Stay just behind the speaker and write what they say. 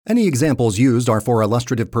Any examples used are for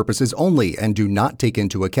illustrative purposes only and do not take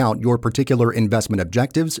into account your particular investment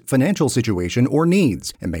objectives, financial situation, or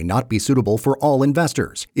needs, and may not be suitable for all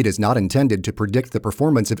investors. It is not intended to predict the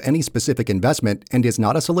performance of any specific investment and is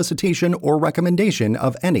not a solicitation or recommendation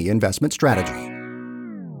of any investment strategy.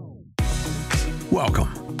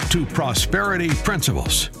 Welcome to Prosperity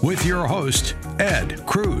Principles with your host, Ed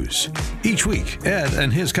Cruz. Each week, Ed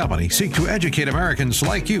and his company seek to educate Americans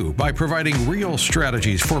like you by providing real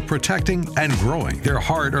strategies for protecting and growing their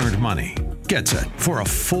hard-earned money. Get set for a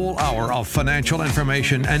full hour of financial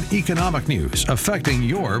information and economic news affecting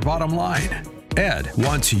your bottom line. Ed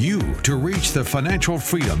wants you to reach the financial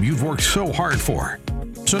freedom you've worked so hard for.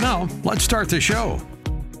 So now, let's start the show.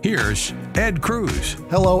 Here's Ed Cruz.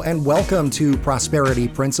 Hello and welcome to Prosperity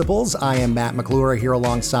Principles. I am Matt McClure here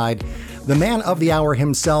alongside the man of the hour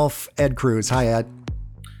himself, Ed Cruz. Hi, Ed.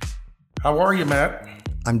 How are you, Matt?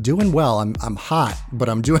 I'm doing well. I'm hot, but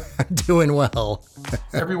I'm doing well.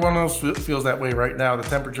 Everyone else feels that way right now. The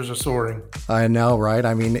temperatures are soaring. I know, right?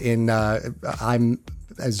 I mean, I'm,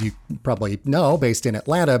 as you probably know, based in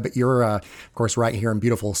Atlanta, but you're, of course, right here in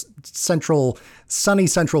beautiful sunny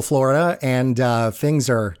Central Florida, and things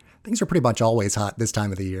are pretty much always hot this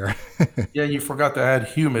time of the year. Yeah, you forgot to add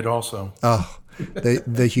humid also. Oh,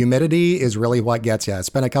 the humidity is really what gets you. I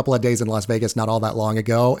spent a couple of days in Las Vegas not all that long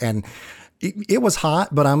ago, and it was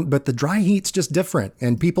hot, but the dry heat's just different,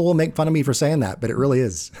 and people will make fun of me for saying that, but it really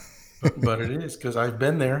is. But it is, because I've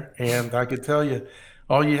been there, and I could tell you,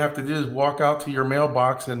 all you have to do is walk out to your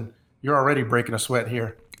mailbox and you're already breaking a sweat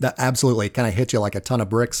here. That absolutely kind of hit you like a ton of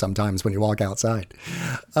bricks sometimes when you walk outside.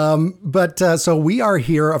 So we are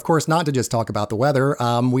here, of course, not to just talk about the weather.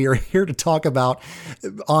 We are here to talk about,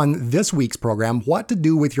 on this week's program, what to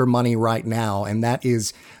do with your money right now. And that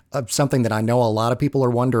is something that I know a lot of people are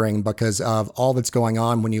wondering because of all that's going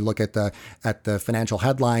on. When you look at the financial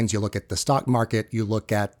headlines, you look at the stock market, you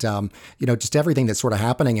look at just everything that's sort of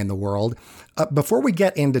happening in the world. Before we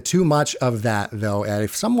get into too much of that, though, Ed,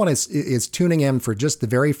 if someone is tuning in for just the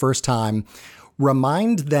very first time,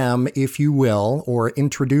 remind them, if you will, or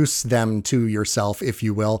introduce them to yourself, if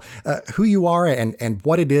you will, who you are and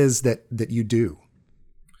what it is that you do.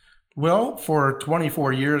 Well, for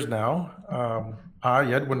 24 years now,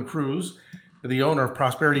 I, Edwin Cruz, the owner of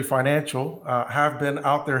Prosperity Financial, have been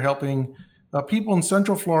out there helping people in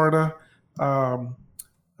Central Florida, helping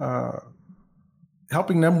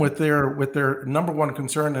them with their number one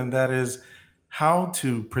concern, and that is how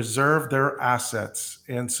to preserve their assets.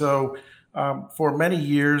 And so for many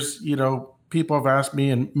years, people have asked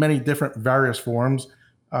me in many different various forms,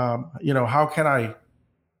 how can I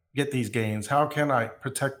get these gains? How can I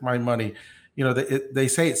protect my money? They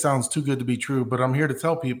say it sounds too good to be true, but I'm here to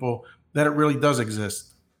tell people that it really does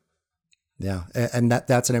exist. Yeah. And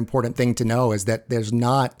that's an important thing to know, is that there's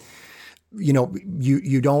not,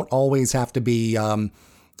 you don't always have to be,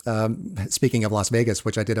 speaking of Las Vegas,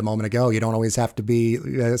 which I did a moment ago, you don't always have to be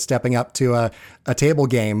stepping up to a table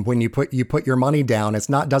game when you put your money down.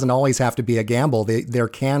 Doesn't always have to be a gamble. There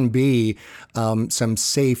can be some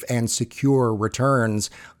safe and secure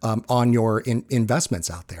returns on your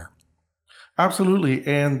investments out there. Absolutely.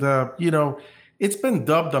 And, it's been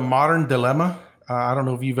dubbed a modern dilemma. I don't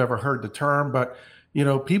know if you've ever heard the term, but,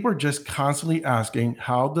 people are just constantly asking,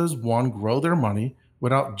 how does one grow their money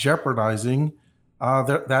without jeopardizing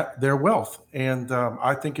their wealth? And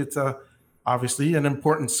I think it's obviously an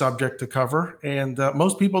important subject to cover. And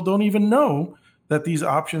most people don't even know that these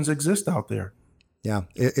options exist out there. Yeah,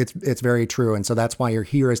 it's very true. And so that's why you're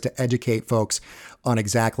here, is to educate folks on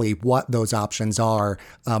exactly what those options are.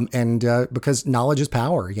 Because knowledge is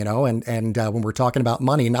power, and when we're talking about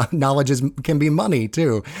money, knowledge can be money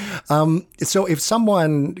too. So if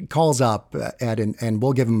someone calls up, Ed, and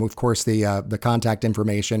we'll give them, of course, the contact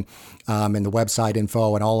information and the website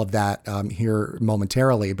info and all of that here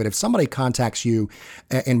momentarily. But if somebody contacts you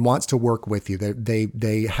and wants to work with you,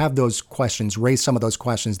 they have those questions, raise some of those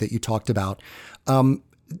questions that you talked about.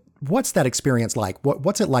 What's that experience like?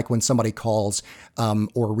 What's it like when somebody calls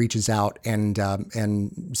or reaches out and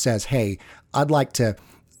says, "Hey, I'd like to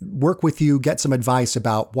work with you, get some advice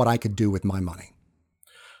about what I could do with my money"?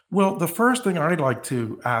 Well, the first thing I'd like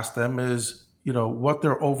to ask them is, what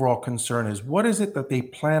their overall concern is. What is it that they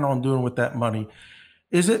plan on doing with that money?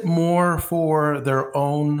 Is it more for their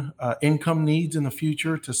own income needs in the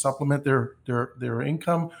future to supplement their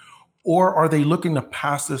income? Or are they looking to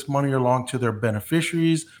pass this money along to their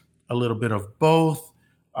beneficiaries? A little bit of both.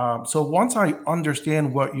 So once I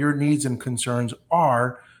understand what your needs and concerns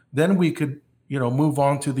are, then we could, move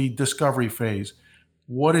on to the discovery phase.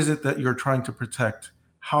 What is it that you're trying to protect?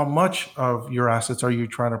 how much of your assets are you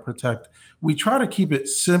trying to protect? We try to keep it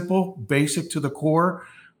simple, basic to the core,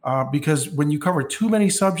 because when you cover too many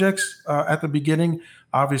subjects at the beginning,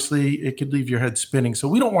 obviously it could leave your head spinning. So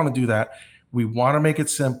we don't want to do that. We want to make it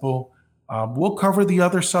simple. We'll cover the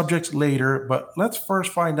other subjects later, but let's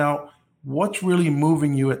first find out what's really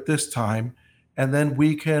moving you at this time, and then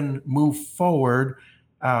we can move forward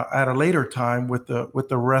at a later time with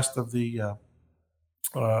the rest of the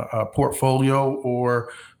portfolio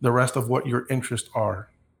or the rest of what your interests are.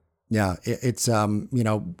 Yeah, it's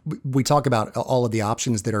we talk about all of the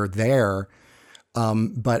options that are there,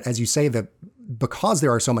 but as you say, that because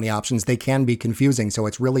there are so many options, they can be confusing. So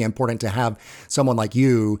it's really important to have someone like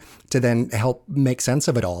you to then help make sense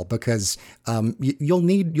of it all, because you'll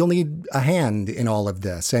need a hand in all of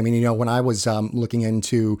this. I mean, when I was looking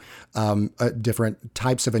into different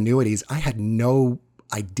types of annuities, I had no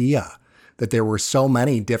idea that there were so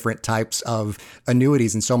many different types of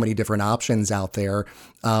annuities and so many different options out there.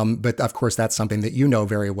 But of course, that's something that you know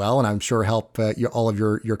very well, and I'm sure help all of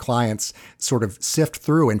your clients sort of sift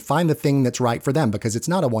through and find the thing that's right for them, because it's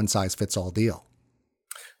not a one size fits all deal.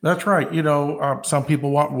 That's right. Some people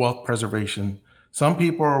want wealth preservation. Some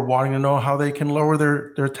people are wanting to know how they can lower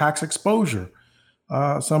their tax exposure.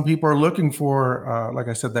 Some people are looking for, like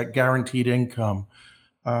I said, that guaranteed income.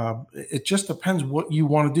 It just depends what you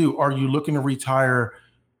want to do. Are you looking to retire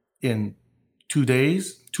in 2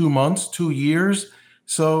 days, 2 months, 2 years?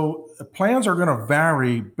 So plans are going to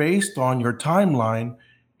vary based on your timeline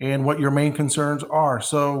and what your main concerns are.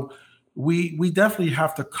 So we definitely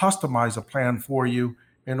have to customize a plan for you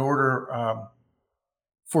in order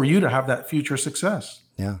for you to have that future success.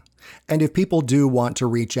 Yeah. And if people do want to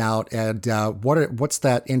reach out, Ed, what's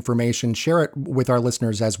that information? Share it with our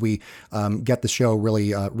listeners as we get the show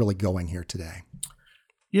really going here today.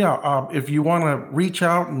 Yeah. If you want to reach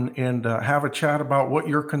out and have a chat about what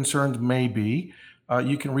your concerns may be,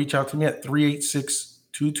 you can reach out to me at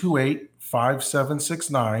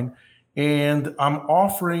 386-228-5769. And I'm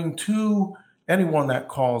offering to anyone that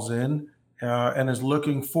calls in and is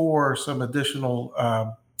looking for some additional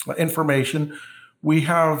information. We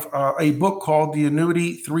have a book called The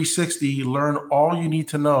Annuity 360, Learn All You Need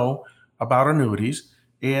to Know About Annuities.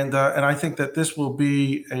 And I think that this will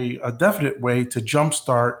be a definite way to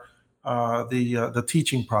jumpstart the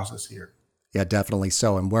teaching process here. Yeah, definitely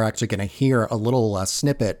so. And we're actually going to hear a little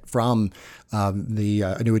snippet from the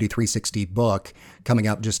Annuity 360 book coming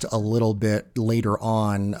up just a little bit later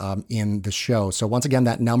on in the show. So once again,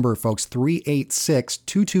 that number, folks,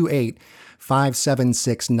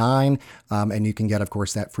 386-228-5769. And you can get, of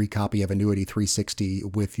course, that free copy of Annuity 360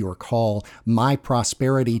 with your call.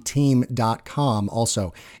 MyProsperityTeam.com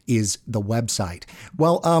also is the website.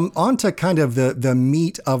 Well, on to kind of the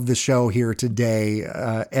meat of the show here today,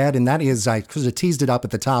 Ed, and that is, I sort of teased it up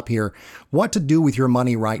at the top here, what to do with your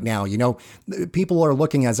money right now. People are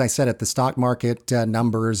looking, as I said, at the stock market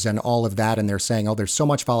numbers and all of that, and they're saying, oh, there's so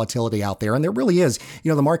much volatility out there. And there really is.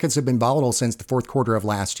 The markets have been volatile since the fourth quarter of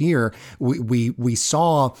last year. We'd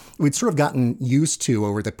sort of gotten used to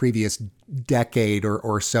over the previous decade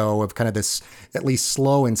or so of kind of this at least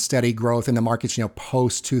slow and steady growth in the markets,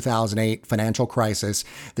 post 2008 financial crisis.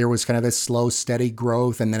 There was kind of this slow, steady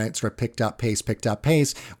growth, and then it sort of picked up pace.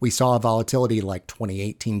 We saw volatility like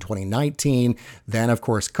 2018, 2019. Then, of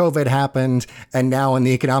course, COVID happened. And now in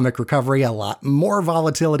the economic recovery, a lot more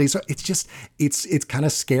volatility. So it's kind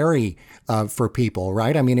of scary for people,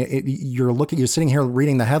 right? I mean, you're sitting here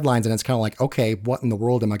reading the headlines, and it's kind of like, okay, what in the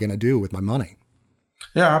world am I going to do with my money?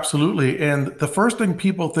 Yeah, absolutely. And the first thing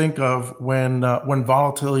people think of when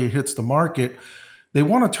volatility hits the market, they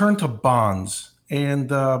want to turn to bonds. And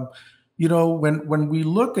when we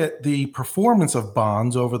look at the performance of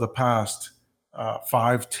bonds over the past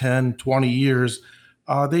 5, 10, 20 years,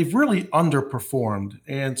 they've really underperformed.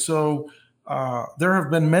 And so there have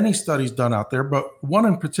been many studies done out there, but one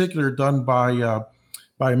in particular done by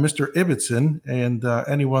Mr. Ibbotson, and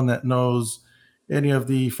anyone that knows any of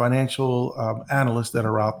the financial analysts that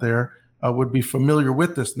are out there would be familiar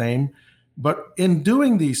with this name. But in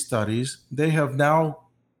doing these studies, they have now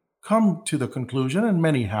come to the conclusion, and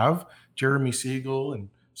many have, Jeremy Siegel and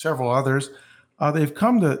several others, they've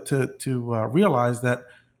come to realize that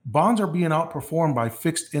bonds are being outperformed by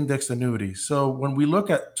fixed index annuities. So when we look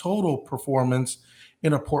at total performance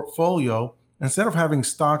in a portfolio, instead of having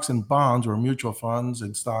stocks and bonds or mutual funds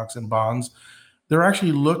and stocks and bonds, they're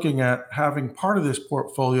actually looking at having part of this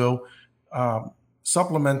portfolio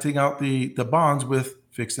supplementing out the bonds with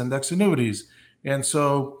fixed index annuities. And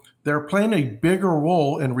so they're playing a bigger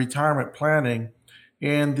role in retirement planning.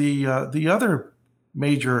 And the other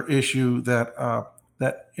major issue that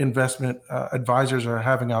that investment advisors are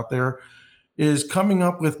having out there is coming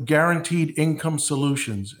up with guaranteed income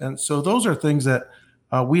solutions. And so those are things that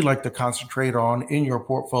we like to concentrate on in your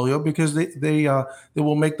portfolio because they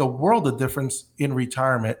will make the world of difference in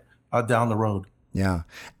retirement down the road. Yeah.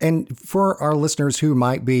 And for our listeners who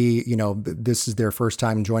might be, this is their first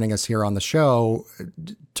time joining us here on the show,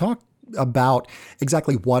 talk about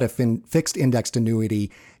exactly what a fixed indexed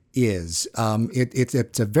annuity is.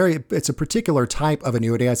 It's a particular type of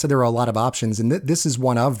annuity. I said there are a lot of options, and this is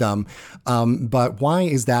one of them. But why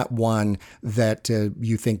is that one that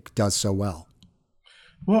you think does so well?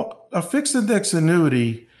 Well, a fixed index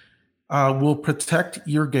annuity will protect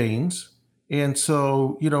your gains. And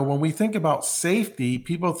so, when we think about safety,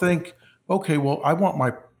 people think, okay, well, I want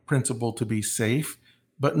my principal to be safe,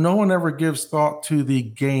 but no one ever gives thought to the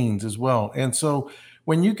gains as well. And so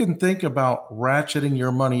when you can think about ratcheting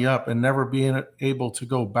your money up and never being able to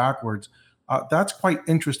go backwards, that's quite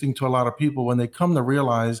interesting to a lot of people when they come to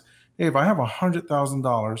realize, hey, if I have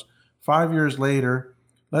 $100,000, 5 years later,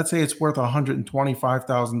 let's say it's worth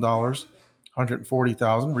 $125,000,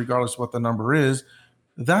 $140,000, regardless of what the number is,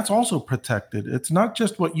 that's also protected. It's not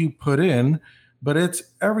just what you put in, but it's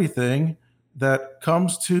everything that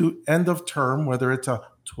comes to end of term, whether it's a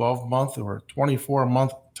 12-month or a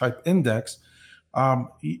 24-month type index.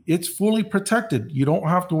 It's fully protected. You don't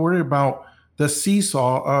have to worry about the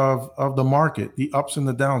seesaw of the market, the ups and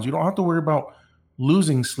the downs. You don't have to worry about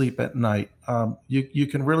losing sleep at night. You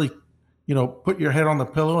can really, put your head on the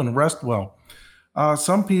pillow and rest well.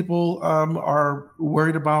 Some people are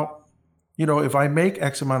worried about, if I make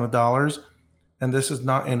X amount of dollars, and this is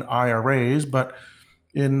not in IRAs, but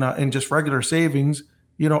in just regular savings,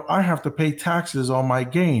 I have to pay taxes on my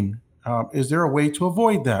gain. Is there a way to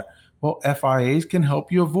avoid that? Well, FIAs can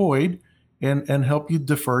help you avoid and help you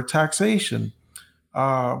defer taxation.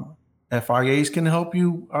 FIAs can help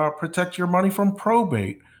you protect your money from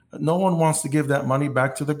probate. No one wants to give that money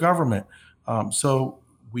back to the government. So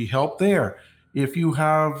we help there. If you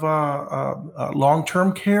have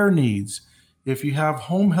long-term care needs, if you have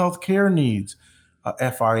home health care needs,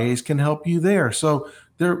 FIAs can help you there. So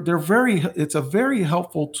it's a very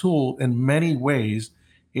helpful tool in many ways.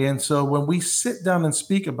 And so when we sit down and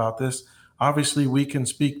speak about this, obviously we can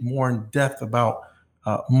speak more in depth about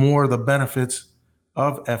more of the benefits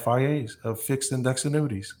of FIAs, of fixed index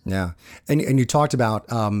annuities. Yeah. And you talked about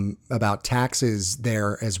taxes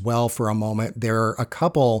there as well for a moment. There are a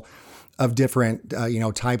couple of different,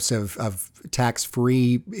 types of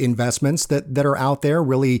tax-free investments that are out there,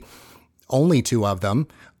 really only two of them.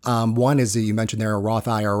 One is, you mentioned there, a Roth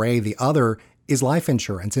IRA. The other is life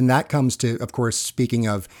insurance. And that comes to, of course, speaking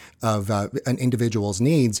of an individual's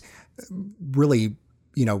needs, really,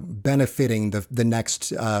 benefiting the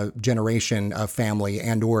next generation of family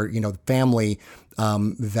or family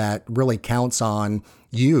that really counts on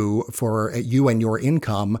you and your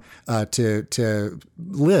income to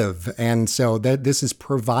live. And so that this is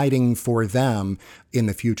providing for them in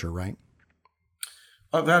the future, right?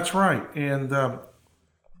 That's right. And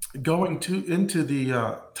going into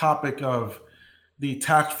the topic of the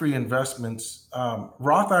tax-free investments,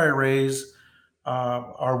 Roth IRAs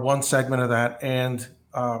are one segment of that. And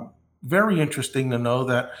very interesting to know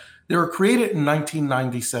that they were created in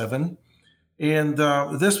 1997. And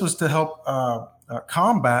this was to help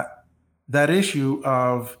combat that issue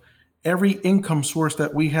of every income source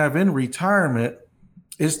that we have in retirement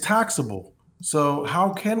is taxable. So how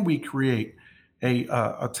can we create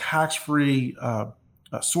a tax-free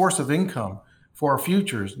source of income for our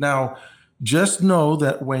futures? Now, just know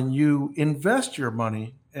that when you invest your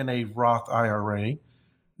money in a Roth IRA,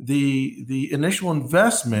 the initial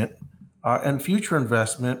investment and future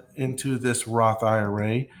investment into this Roth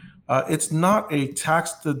IRA, it's not a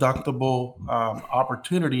tax deductible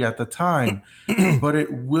opportunity at the time, but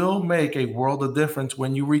it will make a world of difference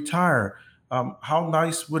when you retire. How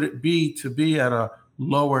nice would it be to be at a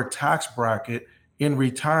lower tax bracket in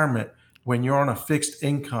retirement when you're on a fixed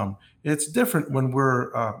income? It's different when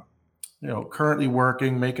we're currently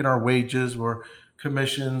working, making our wages or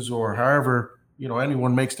commissions or however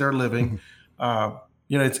anyone makes their living.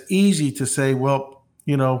 It's easy to say, well,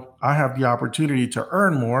 I have the opportunity to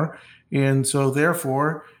earn more, and so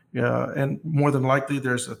therefore, and more than likely,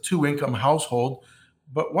 there's a two-income household.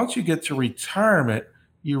 But once you get to retirement,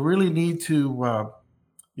 you really need to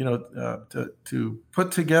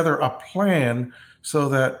put together a plan so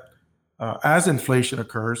that as inflation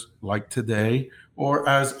occurs, like today, or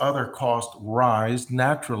as other costs rise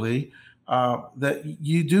naturally, that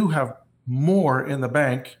you do have more in the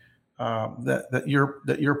bank that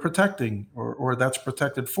you're protecting or that's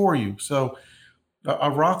protected for you. So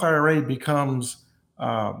a Roth IRA becomes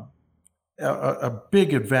a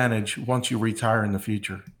big advantage once you retire in the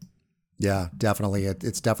future. Yeah, definitely.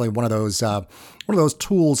 It's definitely one of those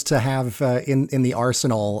tools to have in the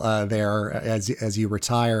arsenal there as you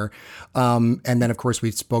retire. And then, of course,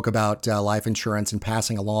 we spoke about life insurance and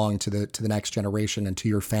passing along to the next generation and to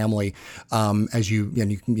your family as you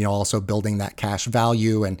also building that cash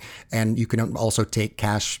value, and you can also take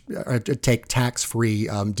take tax-free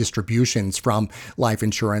distributions from life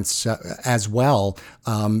insurance as well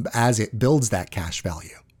as it builds that cash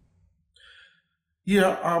value.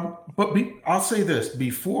 Yeah, I'll say this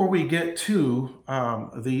before we get to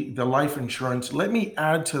the life insurance. Let me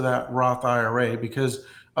add to that Roth IRA because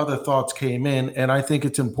other thoughts came in, and I think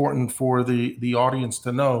it's important for the audience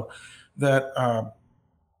to know that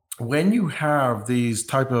when you have these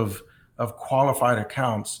type of qualified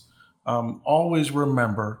accounts, always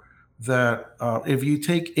remember that if you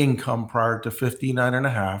take income prior to 59 and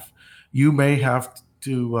a half, you may have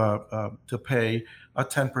to pay a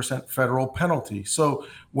 10% federal penalty. So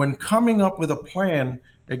when coming up with a plan,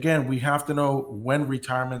 again, we have to know when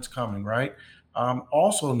retirement's coming, right?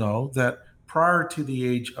 Also know that prior to the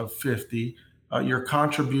age of 50, your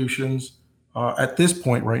contributions at this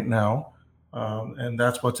point right now, and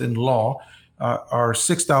that's what's in law, are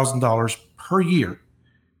 $6,000 per year.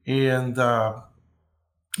 And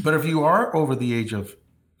but if you are over the age of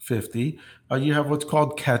 50, you have what's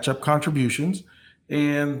called catch-up contributions.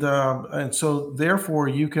 And so therefore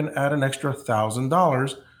you can add an extra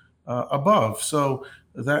 $1,000 above. So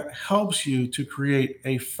that helps you to create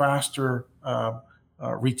a faster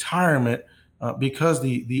retirement because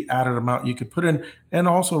the added amount you could put in. And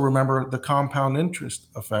also remember the compound interest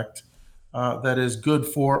effect that is good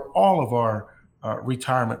for all of our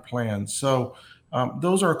retirement plans. So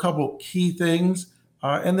those are a couple key things.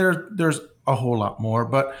 And there's a whole lot more.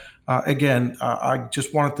 But again, I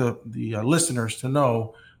just wanted the listeners to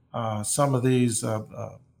know some of these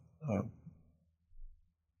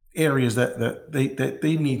areas that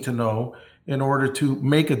they need to know in order to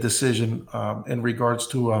make a decision in regards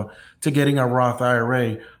to getting a Roth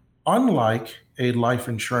IRA. Unlike a life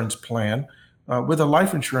insurance plan, with a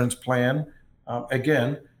life insurance plan,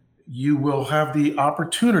 again, you will have the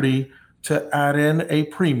opportunity to add in a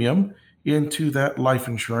premium into that life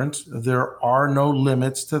insurance. There are no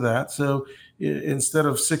limits to that. So instead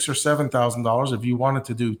of $6,000 or $7,000, if you wanted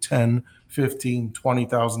to do $10,000, $15,000,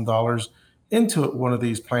 $20,000 into one of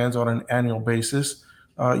these plans on an annual basis,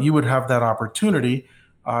 you would have that opportunity.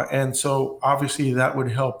 And so obviously that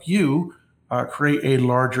would help you create a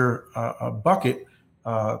larger bucket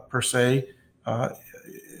per se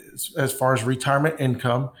as far as retirement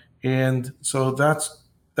income. And so that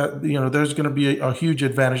there's going to be a huge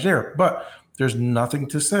advantage there, but there's nothing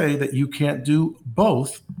to say that you can't do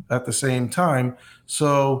both at the same time.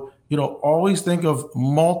 So, always think of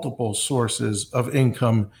multiple sources of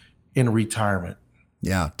income in retirement.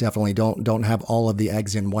 Yeah, definitely. Don't have all of the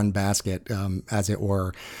eggs in one basket, as it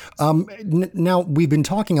were. Now, we've been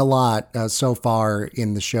talking a lot so far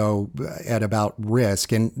in the show, Ed, about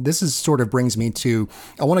risk, and this is sort of brings me to,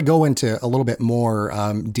 I want to go into a little bit more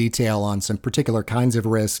detail on some particular kinds of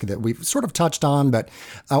risk that we've sort of touched on, but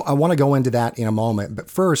I want to go into that in a moment. But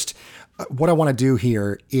first, what I want to do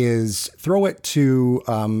here is throw it to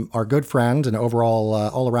our good friend and overall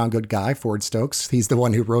all-around good guy, Ford Stokes. He's the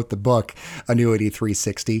one who wrote the book, Annuity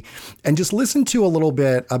 360, and just listen to a little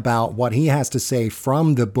bit about what he has to say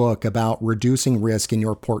from the book about reducing risk in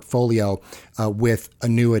your portfolio with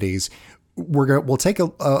annuities. We'll take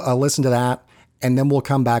a listen to that, and then we'll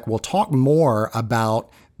come back. We'll talk more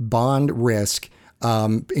about bond risk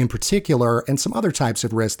in particular, and some other types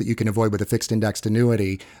of risk that you can avoid with a fixed indexed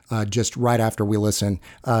annuity, just right after we listen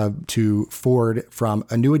to Ford from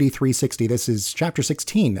Annuity 360. This is chapter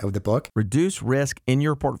 16 of the book. Reduce risk in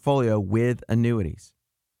your portfolio with annuities.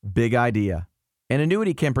 Big idea. An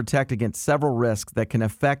annuity can protect against several risks that can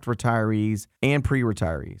affect retirees and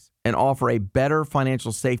pre-retirees and offer a better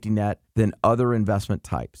financial safety net than other investment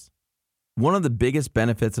types. One of the biggest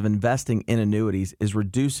benefits of investing in annuities is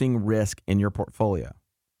reducing risk in your portfolio.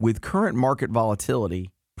 With current market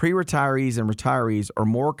volatility, pre-retirees and retirees are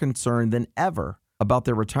more concerned than ever about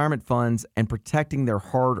their retirement funds and protecting their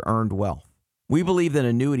hard-earned wealth. We believe that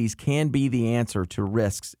annuities can be the answer to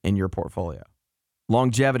risks in your portfolio.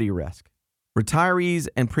 Longevity risk. Retirees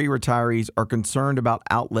and pre-retirees are concerned about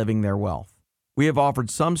outliving their wealth. We have offered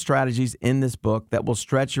some strategies in this book that will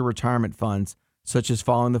stretch your retirement funds, such as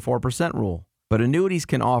following the 4% rule. But annuities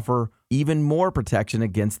can offer even more protection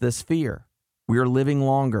against this fear. We are living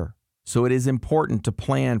longer, so it is important to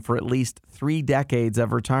plan for at least 3 decades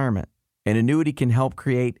of retirement. An annuity can help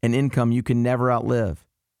create an income you can never outlive.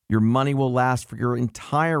 Your money will last for your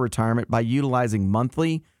entire retirement by utilizing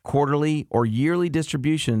monthly, quarterly, or yearly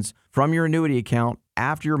distributions from your annuity account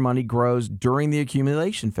after your money grows during the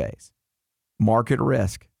accumulation phase. Market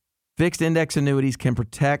risk. Fixed index annuities can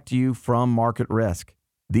protect you from market risk.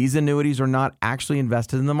 These annuities are not actually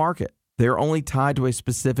invested in the market. They are only tied to a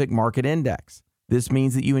specific market index. This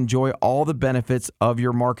means that you enjoy all the benefits of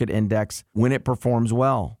your market index when it performs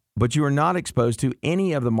well, but you are not exposed to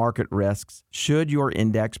any of the market risks should your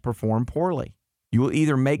index perform poorly. You will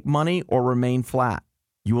either make money or remain flat.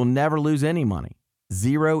 You will never lose any money.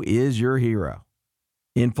 Zero is your hero.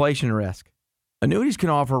 Inflation risk. Annuities can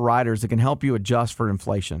offer riders that can help you adjust for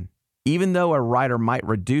inflation. Even though a rider might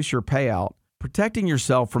reduce your payout, protecting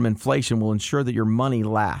yourself from inflation will ensure that your money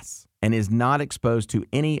lasts and is not exposed to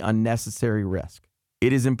any unnecessary risk.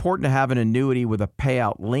 It is important to have an annuity with a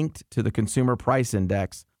payout linked to the Consumer Price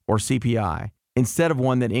Index, or CPI, instead of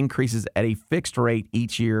one that increases at a fixed rate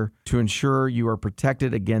each year to ensure you are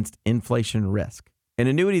protected against inflation risk. An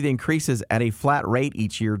annuity that increases at a flat rate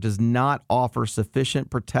each year does not offer sufficient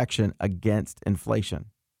protection against inflation.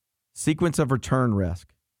 Sequence of return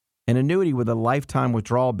risk. An annuity with a lifetime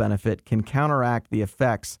withdrawal benefit can counteract the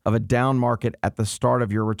effects of a down market at the start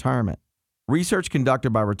of your retirement. Research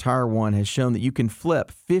conducted by RetireOne has shown that you can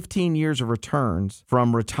flip 15 years of returns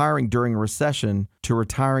from retiring during a recession to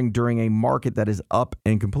retiring during a market that is up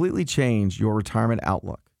and completely change your retirement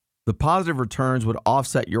outlook. The positive returns would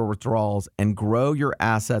offset your withdrawals and grow your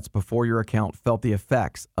assets before your account felt the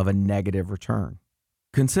effects of a negative return.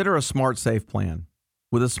 Consider a smart safe plan.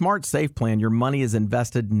 With a smart safe plan, your money is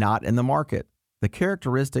invested not in the market. The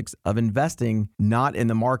characteristics of investing not in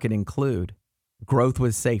the market include growth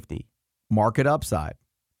with safety, market upside,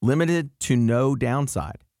 limited to no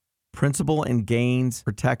downside, principal and gains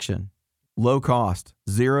protection, low cost,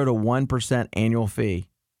 0 to 1% annual fee,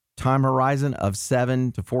 time horizon of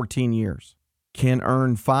 7 to 14 years, can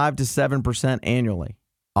earn 5 to 7% annually.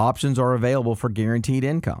 Options are available for guaranteed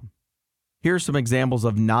income. Here are some examples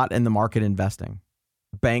of not in the market investing.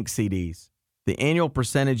 Bank CDs. The annual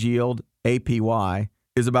percentage yield, APY,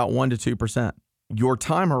 is about 1 to 2%. Your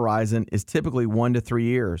time horizon is typically 1 to 3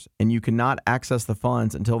 years, and you cannot access the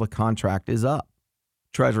funds until the contract is up.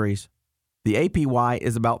 Treasuries. The APY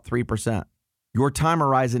is about 3%. Your time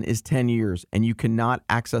horizon is 10 years, and you cannot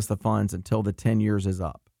access the funds until the 10 years is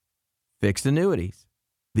up. Fixed annuities.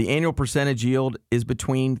 The annual percentage yield is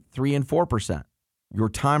between 3 and 4%. Your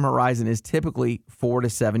time horizon is typically 4 to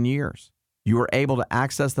 7 years. You are able to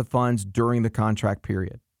access the funds during the contract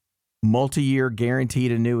period. Multi-year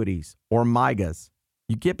guaranteed annuities, or MIGAs.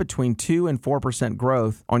 You get between 2 and 4%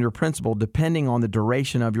 growth on your principal depending on the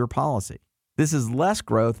duration of your policy. This is less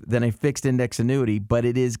growth than a fixed index annuity, but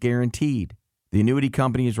it is guaranteed. The annuity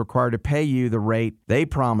company is required to pay you the rate they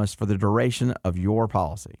promise for the duration of your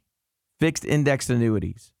policy. Fixed index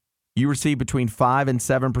annuities. You receive between 5 and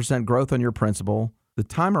 7% growth on your principal. The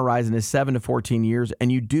time horizon is 7 to 14 years,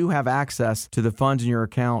 and you do have access to the funds in your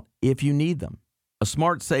account if you need them. A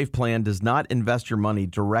smart safe plan does not invest your money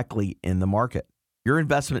directly in the market. Your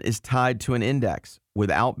investment is tied to an index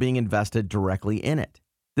without being invested directly in it.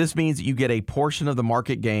 This means that you get a portion of the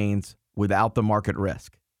market gains without the market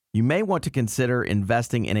risk. You may want to consider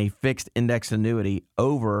investing in a fixed index annuity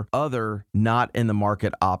over other not in the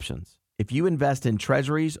market options. If you invest in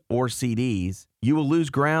treasuries or CDs, you will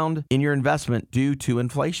lose ground in your investment due to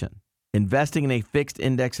inflation. Investing in a fixed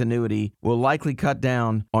index annuity will likely cut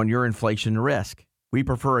down on your inflation risk. We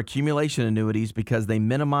prefer accumulation annuities because they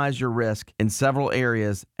minimize your risk in several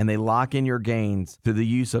areas and they lock in your gains through the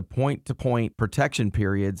use of point-to-point protection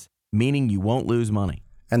periods, meaning you won't lose money.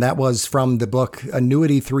 And that was from the book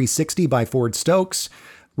Annuity 360 by Ford Stokes.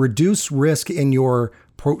 Reduce risk in your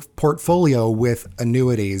portfolio with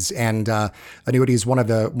annuities, and annuities one of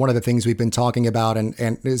the things we've been talking about,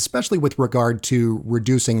 and especially with regard to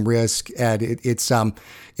reducing risk. Ed, it's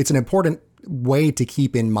an important way to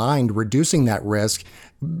keep in mind reducing that risk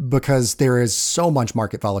because there is so much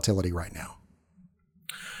market volatility right now.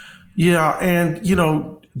 Yeah, and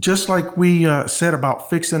just like we said about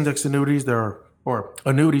fixed index annuities, or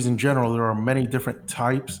annuities in general, there are many different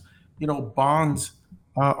types. Bonds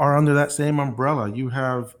are under that same umbrella. You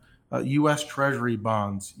have U.S. Treasury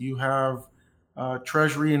bonds. You have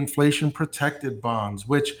Treasury inflation protected bonds,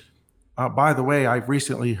 which, by the way, I've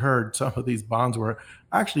recently heard some of these bonds were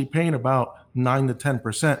actually paying about 9 to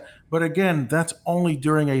 10%. But again, that's only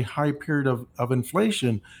during a high period of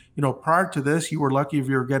inflation. Prior to this, you were lucky if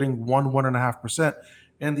you were getting 1.5%.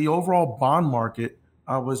 And the overall bond market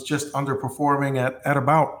was just underperforming at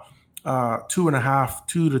about 2 to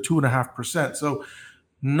 2.5%. So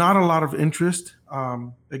not a lot of interest.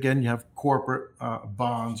 Again, you have corporate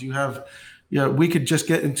bonds. You have, we could just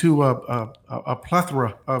get into a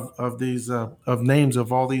plethora of these of names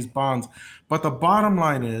of all these bonds. But the bottom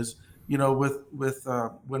line is, with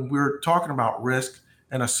when we're talking about risk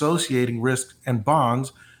and associating risk and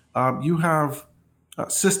bonds, you have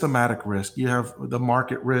systematic risk. You have the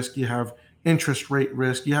market risk. You have interest rate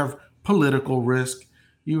risk. You have political risk.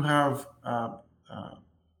 You have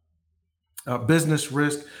business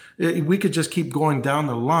risk. We could just keep going down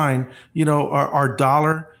the line. Our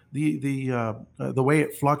dollar, the way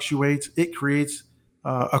it fluctuates, it creates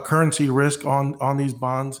a currency risk on these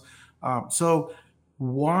bonds. So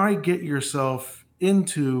why get yourself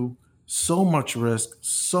into so much risk,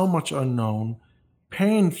 so much unknown,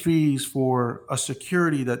 paying fees for a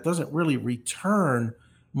security that doesn't really return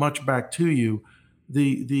much back to you?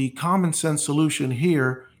 The common sense solution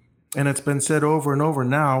here, and it's been said over and over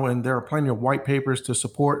now, and there are plenty of white papers to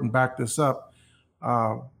support and back this up,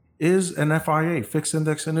 is an FIA, fixed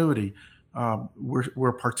index annuity.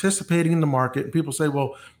 We're participating in the market, and people say,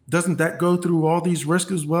 well, doesn't that go through all these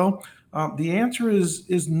risks as well? The answer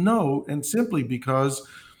is no, and simply because,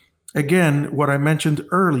 again, what I mentioned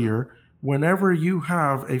earlier, whenever you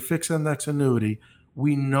have a fixed index annuity,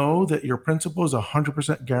 we know that your principal is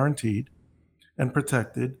 100% guaranteed and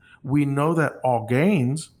protected. We know that all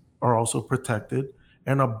gains are also protected,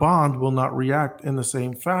 and a bond will not react in the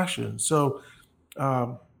same fashion. So,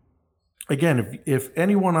 again, if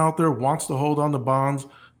anyone out there wants to hold on to bonds,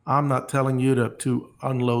 I'm not telling you to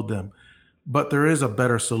unload them. But there is a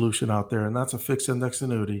better solution out there, and that's a fixed index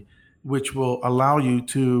annuity, which will allow you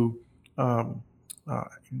to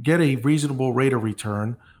get a reasonable rate of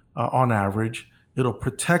return on average. It'll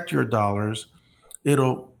protect your dollars.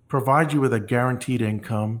 It'll provide you with a guaranteed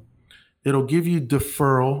income. It'll give you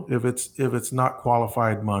deferral if it's not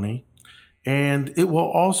qualified money, and it will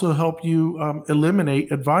also help you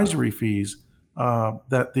eliminate advisory fees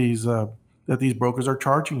that these brokers are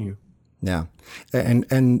charging you. Yeah,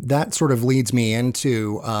 and that sort of leads me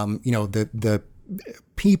into the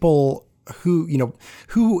people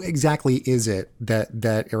who exactly is it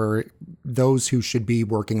that are those who should be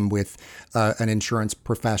working with an insurance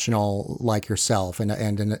professional like yourself and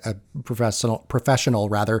a professional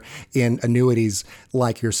rather in annuities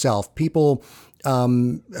like yourself, people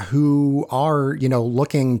who are,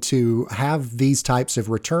 looking to have these types of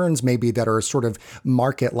returns, maybe that are sort of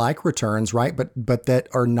market-like returns, right? But that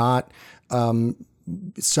are not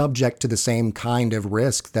subject to the same kind of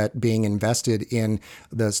risk that being invested in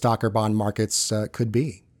the stock or bond markets could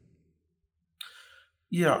be.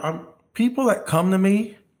 Yeah, people that come to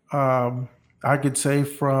me, I could say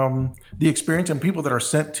from the experience, and people that are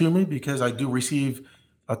sent to me, because I do receive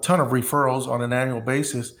a ton of referrals on an annual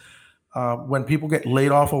basis. When people get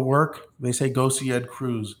laid off of work, they say, go see Ed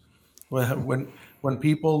Cruz. When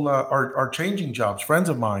people are changing jobs, friends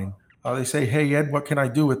of mine, they say, hey, Ed, what can I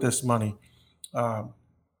do with this money?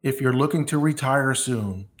 If you're looking to retire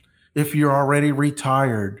soon, if you're already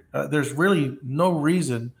retired, there's really no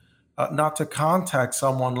reason not to contact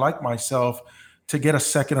someone like myself to get a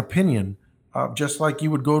second opinion. Just like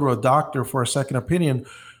you would go to a doctor for a second opinion,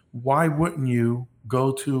 why wouldn't you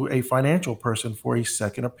go to a financial person for a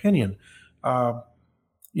second opinion?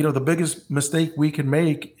 The biggest mistake we can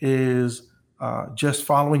make is just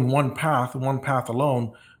following one path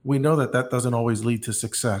alone. We know that doesn't always lead to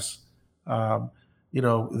success.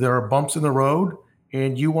 There are bumps in the road,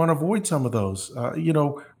 and you want to avoid some of those.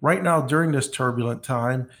 Right now during this turbulent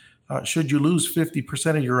time, should you lose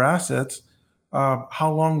 50% of your assets,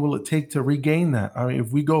 how long will it take to regain that? I mean,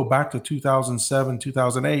 if we go back to 2007,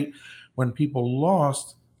 2008, when people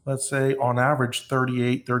lost, let's say on average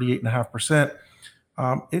 38.5%,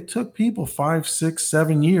 it took people 5, 6,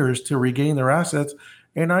 7 years to regain their assets.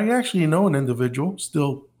 And I actually know an individual,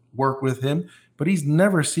 still work with him, but he's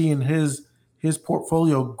never seen his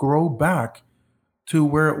portfolio grow back to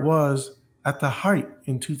where it was at the height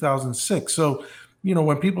in 2006. So,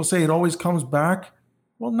 when people say it always comes back,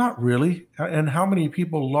 well, not really. And how many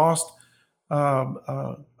people lost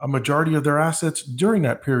a majority of their assets during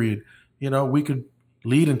that period? We could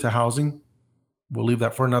lead into housing. We'll leave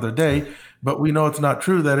that for another day, but we know it's not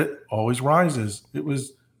true that it always rises. It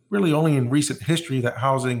was really only in recent history that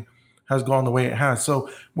housing has gone the way it has. So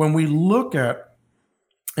when we look at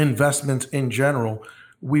investments in general,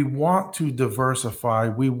 we want to diversify.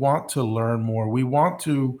 We want to learn more. We want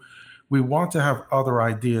to have other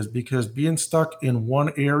ideas, because being stuck in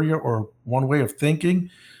one area or one way of thinking,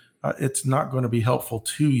 it's not going to be helpful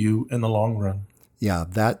to you in the long run. Yeah,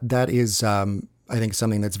 that is, I think,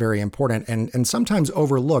 something that's very important and sometimes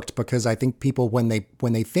overlooked, because I think people, when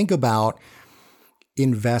they think about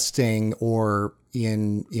investing or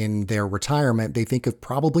in their retirement, they think of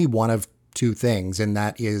probably one of two things, and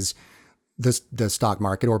that is the stock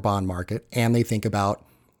market or bond market, and they think about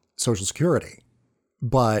Social Security.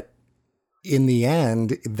 But in the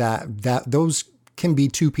end, that those can be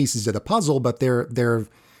two pieces of the puzzle, but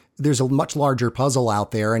there's a much larger puzzle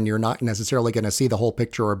out there, and you're not necessarily going to see the whole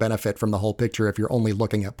picture or benefit from the whole picture if you're only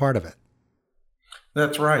looking at part of it.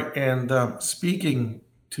 That's right. And speaking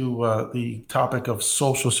to the topic of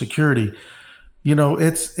Social Security,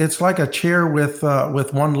 it's like a chair with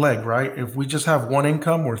one leg, right? If we just have one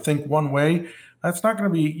income or think one way, that's not going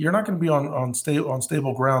to be. You're not going to be on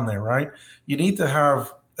stable ground there, right? You need to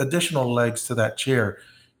have additional legs to that chair,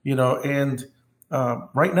 and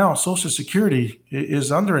right now, Social Security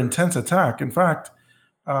is under intense attack. In fact,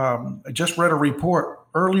 I just read a report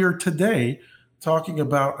earlier today talking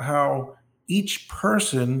about how each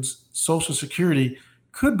person's Social Security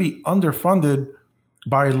could be underfunded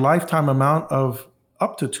by a lifetime amount of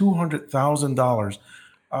up to $200,000.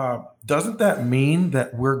 Doesn't that mean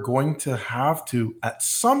that we're going to have to, at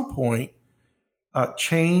some point,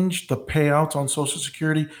 change the payouts on Social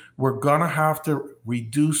Security? We're going to have to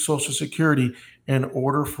reduce Social Security in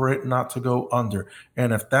order for it not to go under.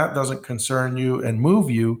 And if that doesn't concern you and move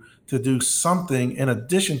you to do something in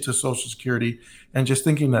addition to Social Security and just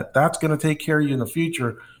thinking that that's going to take care of you in the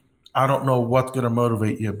future, I don't know what's going to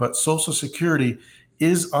motivate you. But Social Security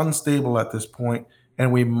is unstable at this point,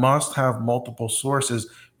 and we must have multiple sources.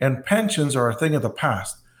 And pensions are a thing of the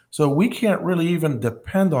past. So we can't really even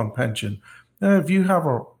depend on pension. If you have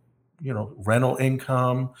a rental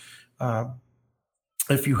income,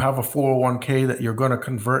 if you have a 401k that you're going to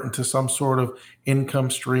convert into some sort of income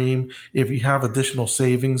stream, if you have additional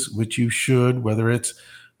savings, which you should, whether it's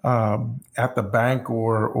at the bank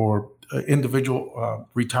or individual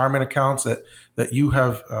retirement accounts that you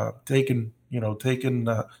have taken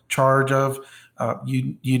charge of,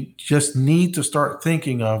 you just need to start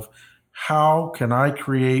thinking of how can I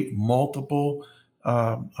create multiple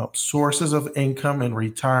sources of income in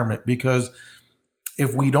retirement? Because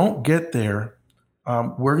if we don't get there,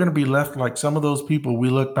 we're going to be left like some of those people. We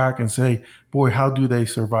look back and say, boy, how do they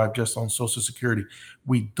survive just on Social Security?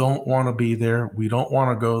 We don't want to be there. We don't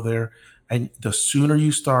want to go there. And the sooner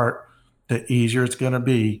you start, the easier it's going to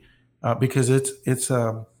be, because it's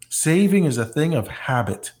saving is a thing of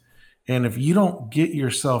habit. And if you don't get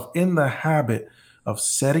yourself in the habit of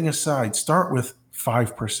setting aside, start with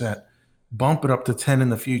 5%, bump it up to 10 in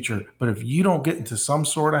the future. But if you don't get into some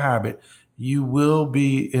sort of habit, you will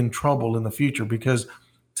be in trouble in the future, because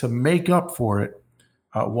to make up for it,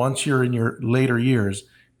 once you're in your later years,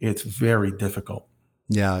 it's very difficult.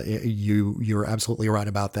 Yeah, you're absolutely right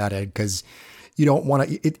about that, Ed, because you don't want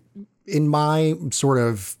to. In my sort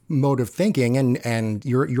of mode of thinking, and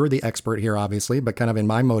you're the expert here, obviously, but kind of in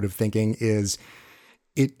my mode of thinking is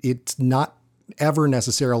it's not ever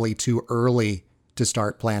necessarily too early to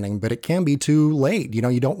start planning, but it can be too late.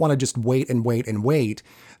 You don't want to just wait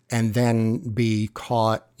and then be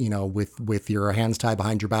caught, with your hands tied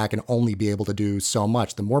behind your back and only be able to do so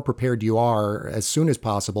much. The more prepared you are as soon as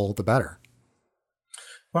possible, the better.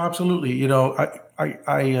 Well, absolutely.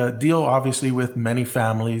 I deal obviously with many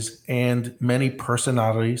families and many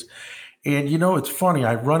personalities. And, it's funny,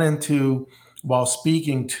 I run into, while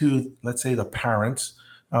speaking to, let's say, the parents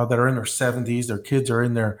that are in their 70s, their kids are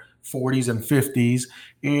in their 40s and 50s,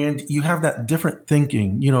 and you have that different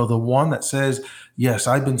thinking, the one that says, yes,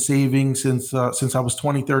 I've been saving since I was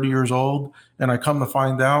 20, 30 years old. And I come to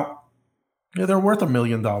find out, they're worth $1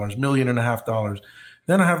 million, $1.5 million.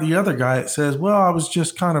 Then I have the other guy that says, well, I was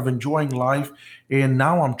just kind of enjoying life and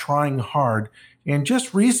now I'm trying hard. And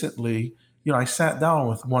just recently, I sat down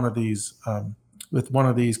with one of these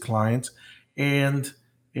clients, and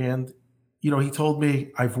he told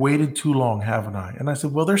me, I've waited too long, haven't I? And I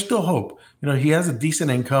said, well, there's still hope. He has a decent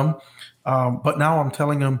income, but now I'm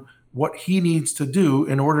telling him what he needs to do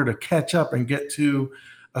in order to catch up and get to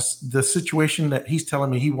the situation that he's telling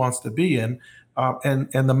me he wants to be in. And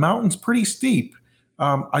the mountain's pretty steep.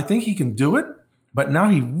 I think he can do it, but now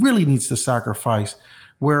he really needs to sacrifice.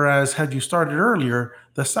 Whereas had you started earlier,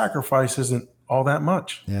 the sacrifice isn't all that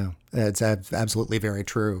much. Yeah, it's absolutely very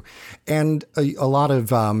true. And a lot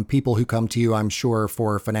of people who come to you, I'm sure,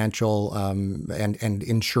 for financial and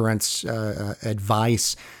insurance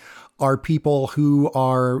advice are people who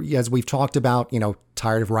are, as we've talked about,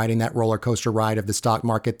 tired of riding that roller coaster ride of the stock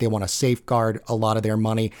market. They want to safeguard a lot of their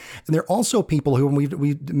money. And they're also people who, and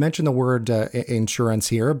we mentioned the word insurance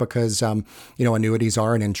here because, annuities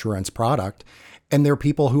are an insurance product. And there are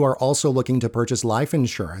people who are also looking to purchase life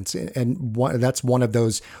insurance. And that's one of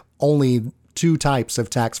those only two types of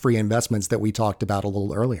tax-free investments that we talked about a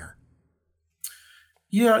little earlier.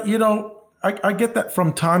 Yeah, I get that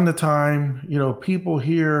from time to time. People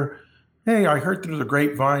hear, "Hey, I heard through the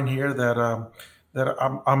grapevine here that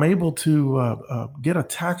I'm able to get a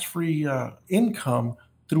tax-free income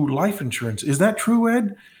through life insurance. Is that true,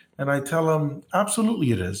 Ed?" And I tell them,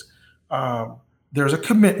 absolutely, it is. There's a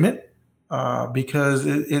commitment because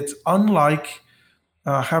it's unlike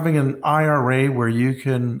having an IRA where you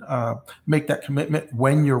can make that commitment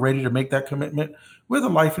when you're ready to make that commitment. With a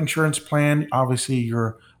life insurance plan, obviously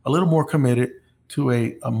you're a little more committed to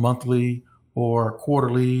a monthly or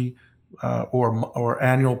quarterly or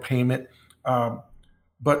annual payment.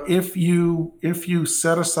 But if you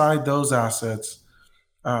set aside those assets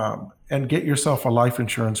and get yourself a life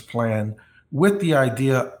insurance plan with the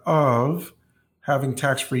idea of having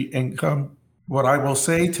tax-free income, what I will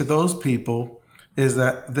say to those people is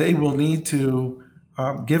that they will need to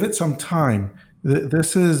give it some time.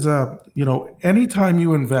 This is, anytime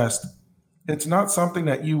you invest, it's not something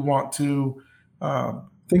that you want to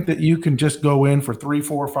think that you can just go in for 3,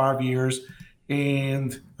 4, 5 years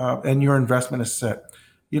and your investment is set.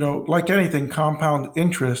 Like anything, compound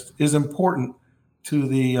interest is important to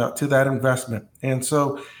that investment. And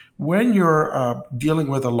so when you're dealing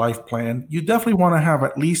with a life plan, you definitely want to have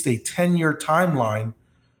at least a 10-year timeline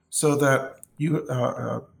so that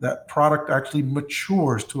that product actually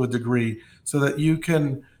matures to a degree, so that you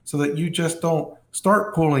just don't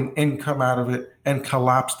start pulling income out of it and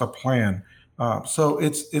collapse the plan. So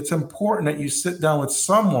it's important that you sit down with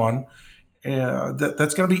someone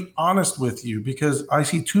that's going to be honest with you, because I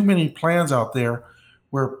see too many plans out there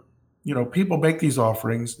where people make these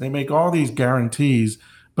offerings, they make all these guarantees,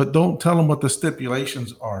 but don't tell them what the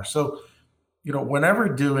stipulations are. So whenever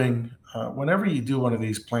you do one of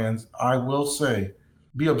these plans, I will say,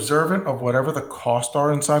 be observant of whatever the costs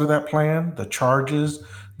are inside of that plan, the charges,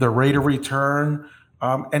 the rate of return,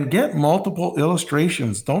 and get multiple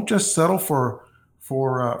illustrations. Don't just settle for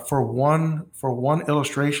one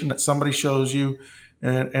illustration that somebody shows you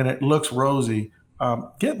and it looks rosy.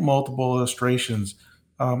 Get multiple illustrations.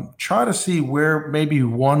 Try to see where maybe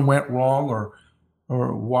one went wrong or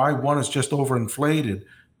why one is just overinflated.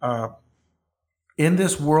 In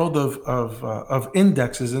this world of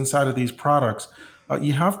indexes inside of these products,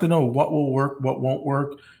 you have to know what will work, what won't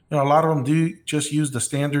work. A lot of them do just use the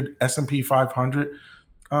standard S&P 500.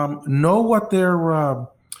 Know what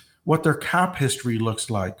their cap history looks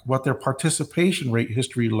like, what their participation rate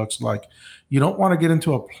history looks like. You don't want to get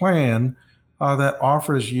into a plan that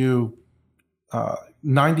offers you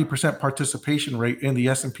 90% participation rate in the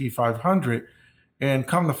S&P 500 and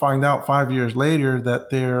come to find out 5 years later that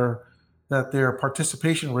their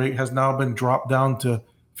participation rate has now been dropped down to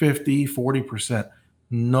 50, 40%.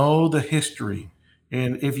 Know the history.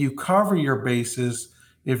 And if you cover your bases,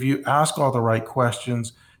 if you ask all the right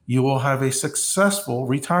questions, you will have a successful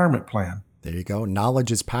retirement plan. There you go. Knowledge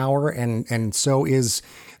is power, and so is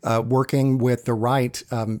working with the right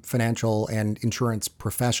financial and insurance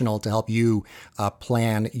professional to help you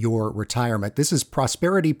plan your retirement. This is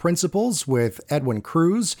Prosperity Principles with Ed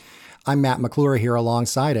Cruz. I'm Matt McClure here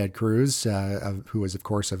alongside Ed Cruz, who is, of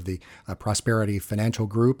course, of the Prosperity Financial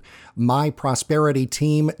Group.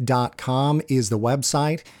 MyProsperityTeam.com is the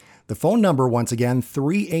website. The phone number, once again,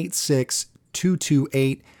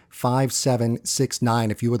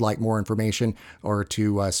 386-228-5769 if you would like more information or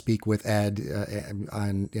to speak with Ed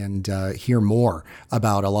and hear more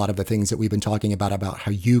about a lot of the things that we've been talking about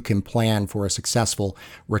how you can plan for a successful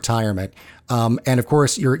retirement. And of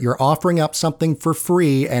course, you're offering up something for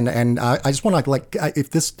free. And I just want to,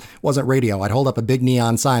 if this wasn't radio, I'd hold up a big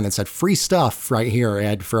neon sign that said free stuff right here,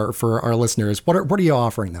 Ed, for our listeners. What are you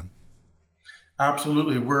offering them?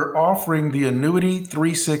 Absolutely. We're offering the Annuity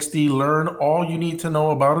 360, learn all you need to know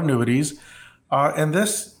about annuities. And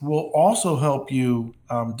this will also help you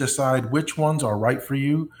decide which ones are right for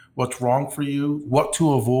you, what's wrong for you, what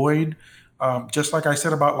to avoid. Just like I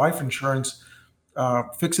said about life insurance,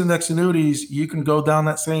 fixed index annuities, you can go down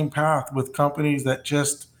that same path with companies that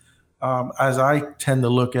just, as I tend to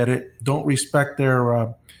look at it, don't respect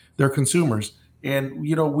their consumers. And,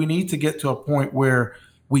 we need to get to a point where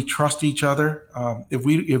we trust each other. If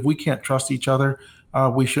we can't trust each other,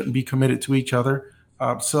 we shouldn't be committed to each other.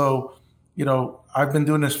 So, I've been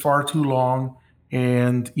doing this far too long,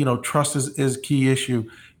 and trust is key issue.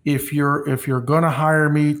 If you're going to hire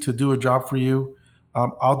me to do a job for you,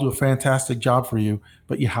 I'll do a fantastic job for you,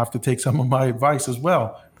 but you have to take some of my advice as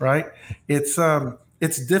well, right? It's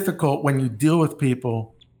difficult when you deal with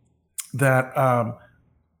people that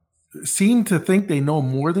seem to think they know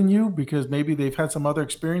more than you because maybe they've had some other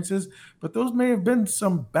experiences, but those may have been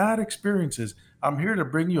some bad experiences. I'm here to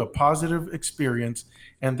bring you a positive experience,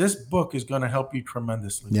 and this book is going to help you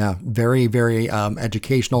tremendously. Yeah, very, very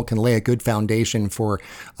educational, can lay a good foundation for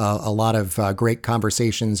a lot of great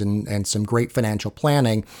conversations and some great financial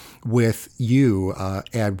planning with you,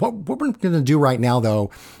 Ed. What we're going to do right now, though,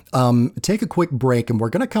 take a quick break, and we're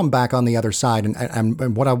going to come back on the other side.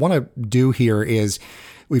 And what I want to do here is,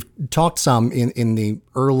 we've talked some in the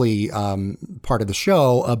early part of the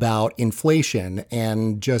show about inflation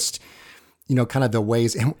and just, kind of the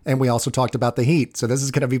ways, and we also talked about the heat. So this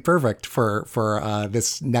is going to be perfect for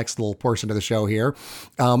this next little portion of the show here,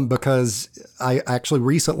 because I actually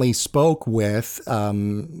recently spoke with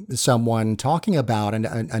someone talking about,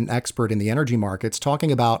 an expert in the energy markets,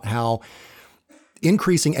 talking about how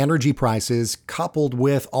increasing energy prices coupled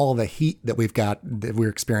with all the heat that we're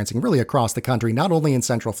experiencing really across the country, not only in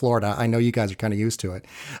Central Florida. I know you guys are kind of used to it,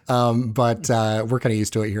 but we're kind of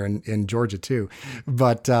used to it here in Georgia too.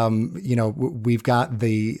 But, we've got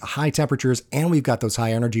the high temperatures and we've got those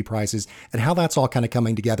high energy prices, and how that's all kind of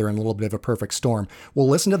coming together in a little bit of a perfect storm. We'll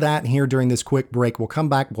listen to that here during this quick break. We'll come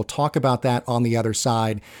back. We'll talk about that on the other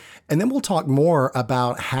side. And then we'll talk more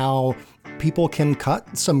about how people can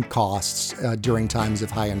cut some costs during times of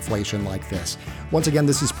high inflation like this. Once again,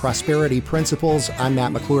 this is Prosperity Principles. I'm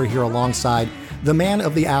Matt McClure here alongside the man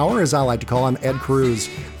of the hour, as I like to call him, Ed Cruz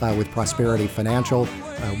with Prosperity Financial.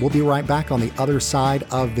 We'll be right back on the other side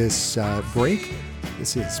of this break.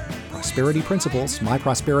 This is Prosperity Principles.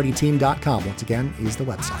 MyProsperityTeam.com, once again, is the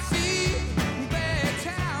website.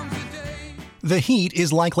 The heat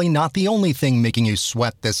is likely not the only thing making you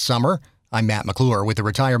sweat this summer. I'm Matt McClure with the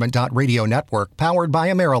Retirement.radio network, powered by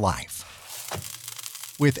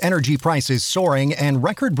AmeriLife. With energy prices soaring and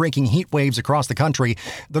record-breaking heat waves across the country,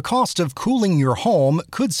 the cost of cooling your home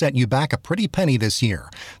could set you back a pretty penny this year.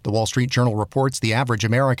 The Wall Street Journal reports the average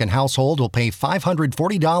American household will pay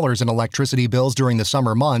 $540 in electricity bills during the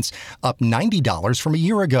summer months, up $90 from a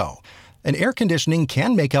year ago. And air conditioning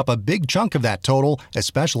can make up a big chunk of that total,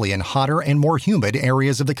 especially in hotter and more humid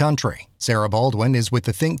areas of the country. Sarah Baldwin is with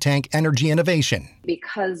the think tank Energy Innovation.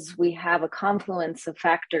 Because we have a confluence of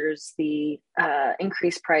factors, the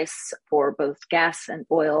increased price for both gas and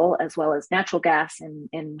oil, as well as natural gas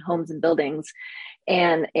in homes and buildings,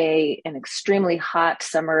 and an extremely hot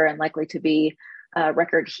summer and likely to be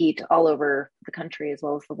record heat all over the country as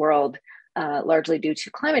well as the world, largely due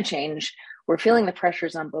to climate change. We're feeling the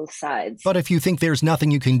pressures on both sides. But if you think there's nothing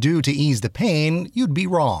you can do to ease the pain, you'd be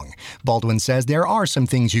wrong. Baldwin says there are some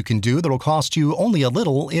things you can do that'll cost you only a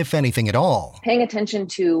little, if anything at all. Paying attention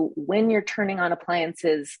to when you're turning on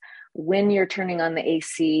appliances, when you're turning on the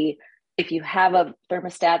AC. If you have a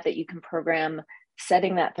thermostat that you can program,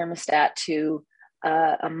 setting that thermostat to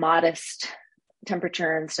a modest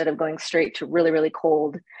temperature instead of going straight to really, really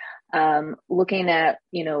cold. Looking at,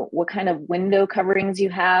 what kind of window coverings you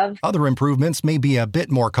have. Other improvements may be a bit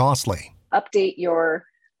more costly. Update your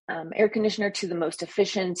air conditioner to the most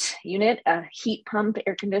efficient unit. A heat pump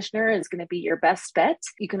air conditioner is going to be your best bet.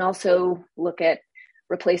 You can also look at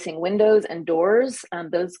replacing windows and doors.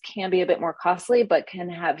 Those can be a bit more costly, but can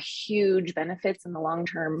have huge benefits in the long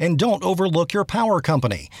term. And don't overlook your power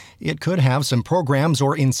company. It could have some programs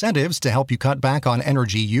or incentives to help you cut back on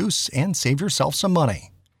energy use and save yourself some money.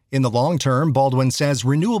 In the long term, Baldwin says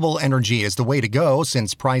renewable energy is the way to go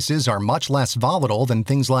since prices are much less volatile than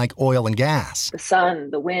things like oil and gas. The sun,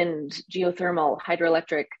 the wind, geothermal,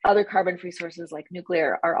 hydroelectric, other carbon-free sources like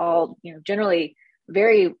nuclear are all, generally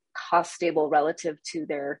very cost stable relative to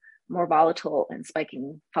their more volatile and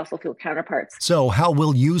spiking fossil fuel counterparts. So how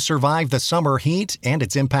will you survive the summer heat and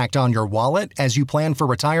its impact on your wallet as you plan for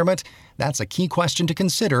retirement? That's a key question to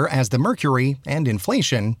consider as the mercury and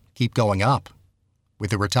inflation keep going up. With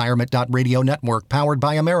the Retirement.radio network powered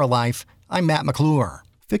by AmeriLife, I'm Matt McClure.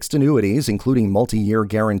 Fixed annuities, including multi-year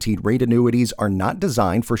guaranteed rate annuities, are not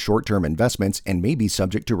designed for short-term investments and may be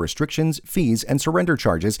subject to restrictions, fees, and surrender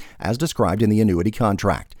charges as described in the annuity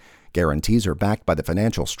contract. Guarantees are backed by the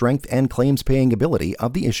financial strength and claims-paying ability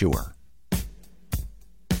of the issuer.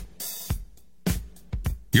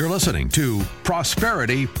 You're listening to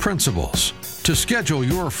Prosperity Principles. To schedule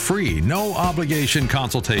your free, no-obligation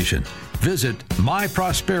consultation, visit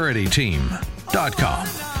MyProsperityTeam.com.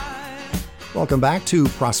 Welcome back to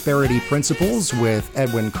Prosperity Principles with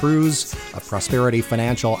Edwin Cruz of Prosperity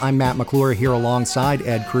Financial. I'm Matt McClure here alongside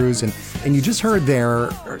Ed Cruz. And you just heard there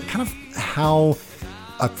kind of how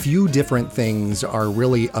a few different things are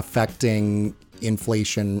really affecting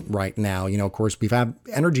inflation right now. Of course, we've had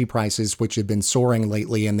energy prices, which have been soaring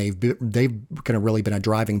lately, and they've kind of really been a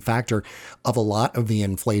driving factor of a lot of the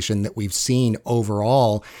inflation that we've seen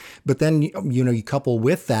overall. But then, you couple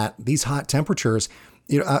with that, these hot temperatures,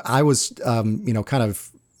 I was, kind of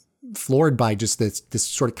floored by just this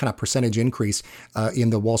sort of kind of percentage increase in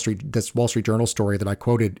the Wall Street Journal story that I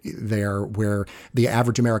quoted there, where the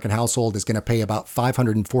average American household is going to pay about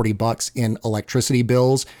 $540 in electricity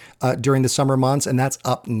bills during the summer months, and that's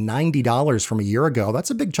up $90 from a year ago. That's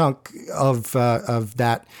a big chunk of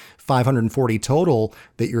that 540 total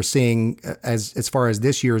that you're seeing as far as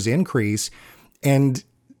this year's increase. And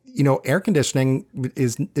air conditioning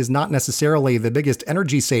is not necessarily the biggest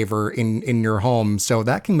energy saver in your home. So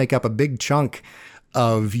that can make up a big chunk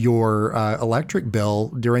of your electric bill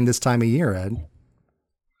during this time of year, Ed.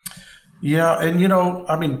 Yeah.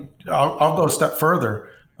 And, I'll go a step further.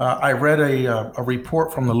 I read a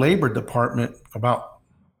report from the Labor Department about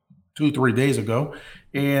 2-3 days ago,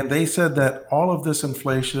 and they said that all of this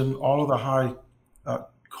inflation, all of the high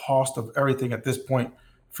cost of everything at this point,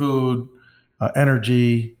 food,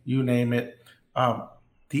 energy, you name it.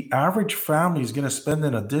 The average family is going to spend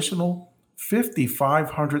an additional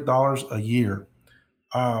 $5,500 a year.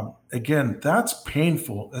 Again, that's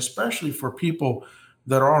painful, especially for people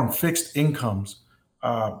that are on fixed incomes.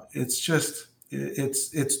 It's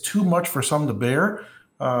too much for some to bear.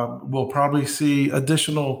 We'll probably see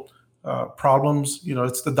additional problems.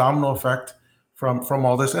 It's the domino effect from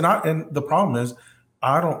all this. And the problem is,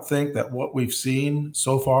 I don't think that what we've seen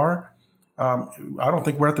so far, I don't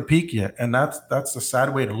think we're at the peak yet. And that's the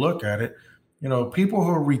sad way to look at it. People who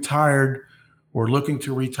are retired or looking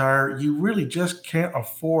to retire, you really just can't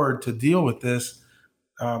afford to deal with this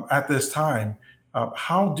at this time.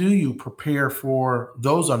 How do you prepare for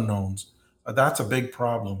those unknowns? That's a big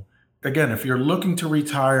problem. Again, if you're looking to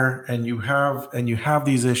retire and you have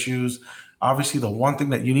these issues, obviously the one thing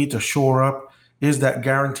that you need to shore up is that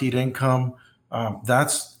guaranteed income.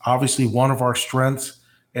 That's obviously one of our strengths.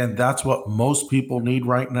 And that's what most people need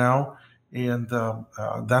right now. And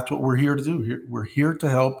that's what we're here to do. We're here to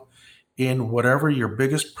help in whatever your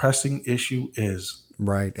biggest pressing issue is.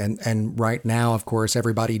 Right. And right now, of course,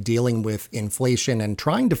 everybody dealing with inflation and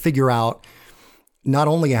trying to figure out not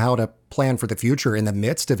only how to plan for the future in the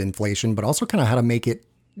midst of inflation, but also kind of how to make it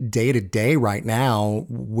day to day right now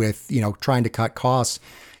with, trying to cut costs.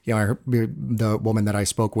 The woman that I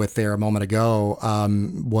spoke with there a moment ago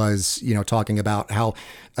was, talking about how,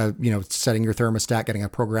 setting your thermostat, getting a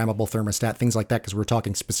programmable thermostat, things like that, because we're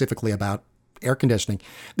talking specifically about air conditioning.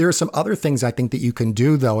 There are some other things I think that you can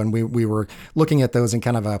do, though, and we were looking at those in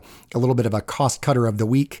kind of a little bit of a cost cutter of the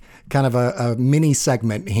week, kind of a mini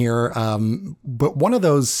segment here. But one of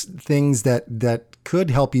those things that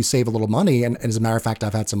could help you save a little money, and as a matter of fact,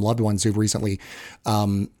 I've had some loved ones who've recently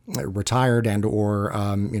retired and or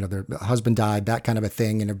their husband died, that kind of a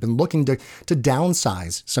thing, and have been looking to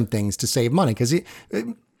downsize some things to save money, because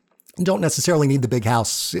don't necessarily need the big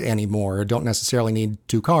house anymore, don't necessarily need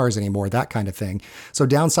 2 cars anymore, that kind of thing. So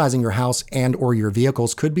downsizing your house and or your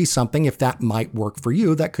vehicles could be something, if that might work for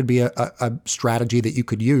you, that could be a strategy that you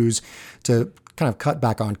could use to kind of cut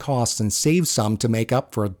back on costs and save some to make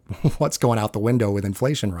up for what's going out the window with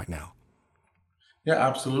inflation right now. Yeah,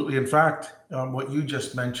 absolutely. In fact, what you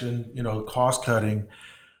just mentioned, cost cutting,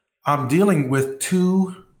 I'm dealing with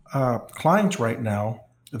 2 clients right now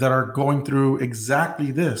that are going through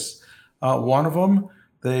exactly this. One of them,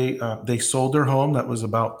 they sold their home that was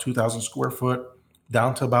about 2,000 square foot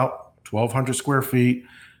down to about 1,200 square feet.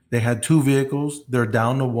 They had 2 vehicles. They're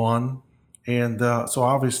down to 1. And so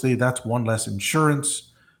obviously that's one less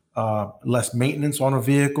insurance, less maintenance on a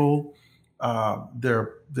vehicle,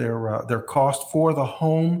 their cost for the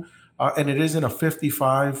home. And it is in a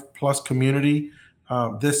 55 plus community.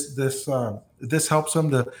 This helps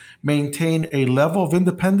them to maintain a level of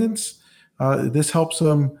independence. This helps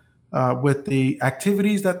them with the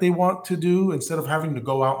activities that they want to do instead of having to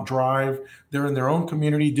go out and drive. They're in their own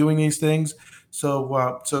community doing these things.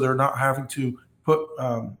 So they're not having to put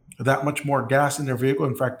that much more gas in their vehicle.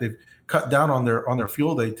 In fact, they've cut down on their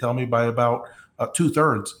fuel, they tell me, by about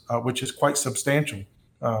 2/3, which is quite substantial,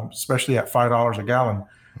 especially at $5 a gallon.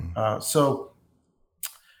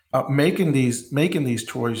 Making these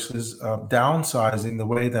choices, downsizing the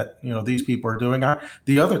way that these people are doing.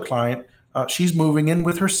 The other client, she's moving in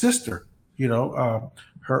with her sister.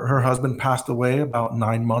 Her husband passed away about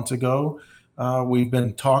 9 months ago. We've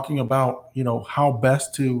been talking about how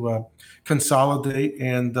best to consolidate,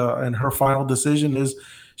 and her final decision is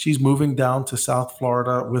she's moving down to South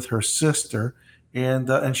Florida with her sister,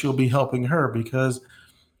 and she'll be helping her because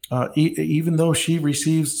even though she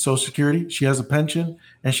receives Social Security, she has a pension,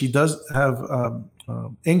 and she does have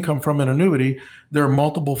income from an annuity, there are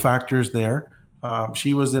multiple factors there.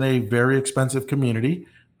 She was in a very expensive community.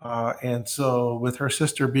 And so with her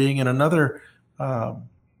sister being in another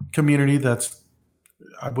community that's,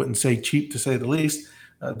 I wouldn't say cheap to say the least,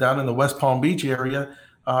 down in the West Palm Beach area,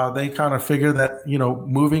 they kind of figure that,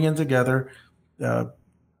 moving in together,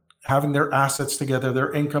 having their assets together,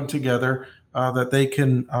 their income together, that they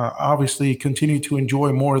can obviously continue to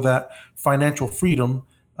enjoy more of that financial freedom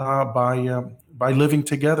by living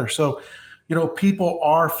together. So, people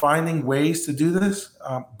are finding ways to do this,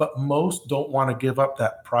 but most don't want to give up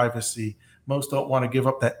that privacy. Most don't want to give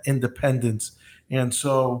up that independence. And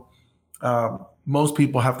so most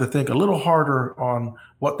people have to think a little harder on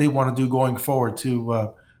what they want to do going forward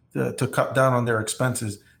to cut down on their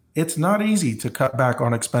expenses. It's not easy to cut back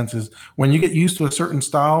on expenses. When you get used to a certain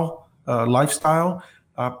lifestyle,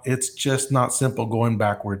 it's just not simple going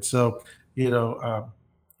backwards. So,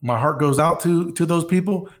 my heart goes out to those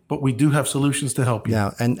people, but we do have solutions to help you.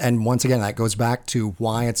 Yeah. And once again, that goes back to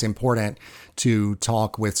why it's important to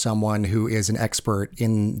talk with someone who is an expert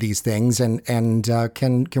in these things and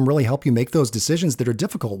can really help you make those decisions that are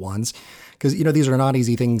difficult ones. Because, these are not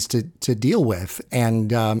easy things to deal with.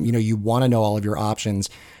 And, you want to know all of your options,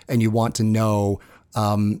 and you want to know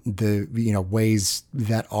the ways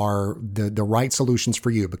that are the right solutions for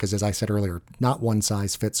you, because as I said earlier, not one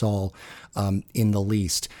size fits all in the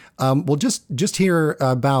least. We'll just hear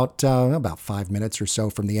about 5 minutes or so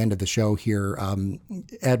from the end of the show here,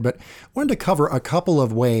 Ed, but wanted to cover a couple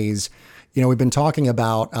of ways. We've been talking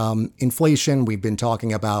about inflation. We've been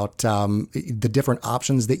talking about the different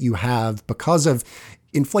options that you have because of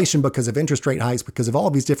inflation, because of interest rate hikes, because of all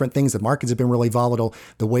of these different things. The markets have been really volatile,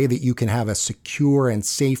 the way that you can have a secure and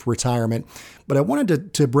safe retirement. But I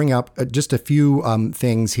wanted to bring up just a few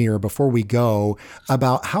things here before we go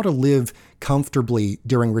about how to live comfortably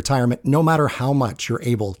during retirement, no matter how much you're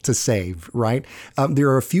able to save, right? There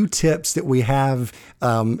are a few tips that we have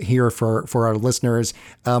here for our listeners.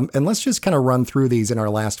 And let's just kind of run through these in our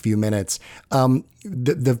last few minutes.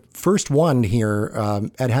 The first one here,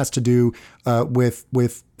 Ed, has to do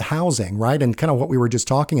with housing, right? And kind of what we were just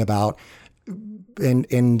talking about.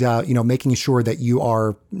 And making sure that you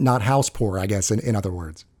are not house poor, I guess, in other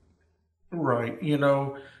words. Right.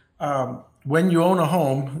 When you own a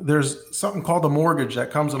home, there's something called a mortgage that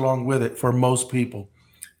comes along with it for most people.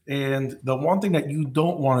 And the one thing that you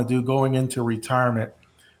don't want to do going into retirement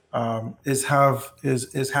is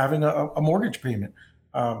having a mortgage payment.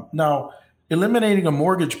 Now, eliminating a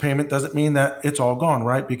mortgage payment doesn't mean that it's all gone,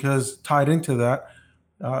 right? Because tied into that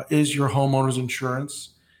is your homeowner's insurance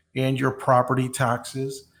and your property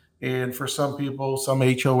taxes, and for some people, some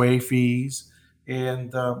HOA fees,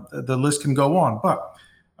 and the list can go on. But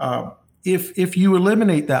if you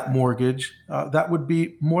eliminate that mortgage, that would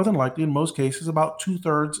be more than likely, in most cases, about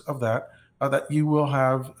 2/3 of that you will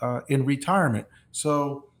have in retirement.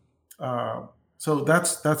 So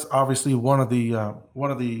that's obviously one of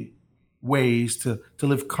the ways to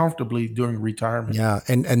live comfortably during retirement. Yeah,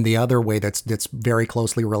 and the other way that's very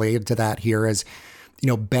closely related to that here is,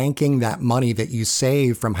 banking that money that you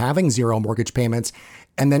save from having zero mortgage payments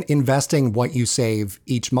and then investing what you save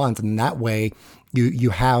each month. And that way you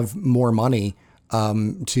have more money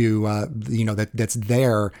that's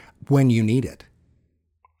there when you need it.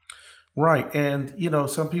 Right. And,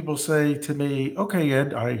 some people say to me, okay,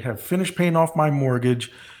 Ed, I have finished paying off my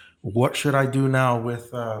mortgage. What should I do now with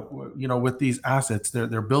these assets?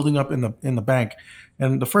 They're building up in the bank.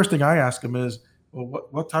 And the first thing I ask them is, well,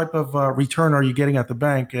 what type of return are you getting at the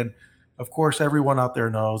bank? And of course, everyone out there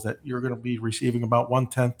knows that you're going to be receiving about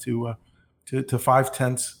 1/10 to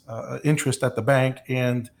 5/10 interest at the bank,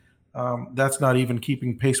 and that's not even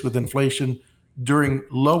keeping pace with inflation during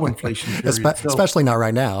low inflation periods. Especially not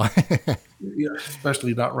right now. Yeah,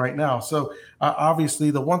 especially not right now. So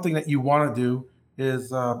obviously, the one thing that you want to do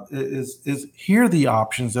is hear the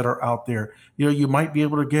options that are out there. You might be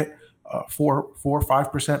able to get 4 or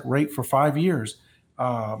 5% rate for 5 years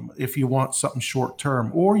if you want something short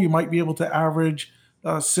term, or you might be able to average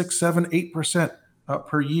 6, 7, 8%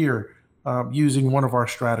 per year using one of our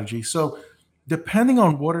strategies. So depending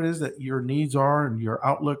on what it is that your needs are and your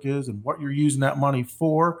outlook is and what you're using that money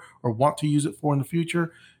for or want to use it for in the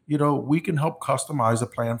future, we can help customize a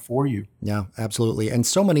plan for you. Yeah, absolutely. And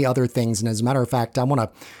so many other things. And as a matter of fact, I want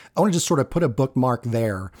to just sort of put a bookmark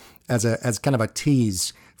there as kind of a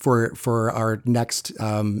tease for our next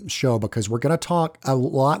show, because we're going to talk a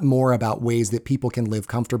lot more about ways that people can live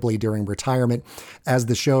comfortably during retirement as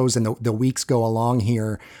the shows and the weeks go along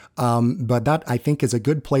here. But that, I think, is a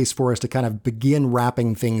good place for us to kind of begin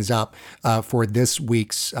wrapping things up for this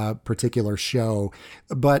week's particular show.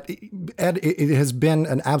 But Ed, it has been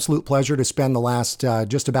an absolute pleasure to spend the last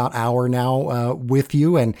just about hour now with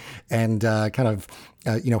you and kind of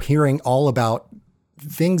hearing all about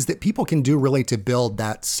things that people can do really to build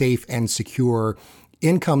that safe and secure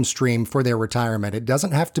income stream for their retirement. It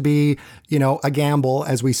doesn't have to be, a gamble.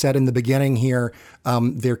 As we said in the beginning here,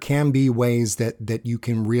 there can be ways that you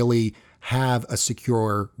can really have a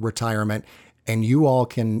secure retirement, and you all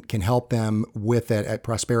can help them with it at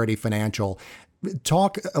Prosperity Financial.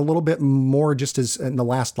 Talk a little bit more, just as in the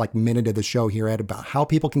last minute of the show here, Ed, about how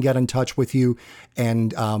people can get in touch with you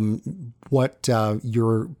and what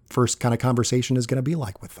your first kind of conversation is going to be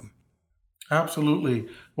like with them. Absolutely.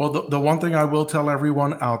 Well, the one thing I will tell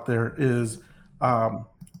everyone out there is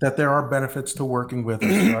that there are benefits to working with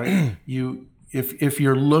us, right? If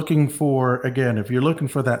you're looking for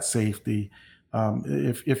that safety,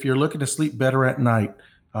 if you're looking to sleep better at night,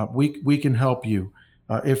 we can help you.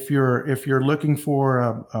 If you're looking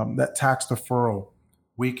for that tax deferral,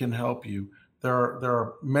 we can help you. There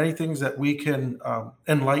are many things that we can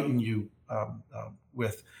enlighten you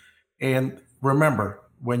with. And remember,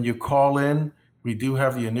 when you call in, we do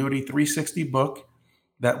have the Annuity 360 book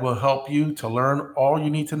that will help you to learn all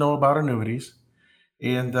you need to know about annuities.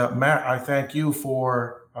 And Matt, I thank you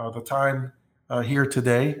for the time here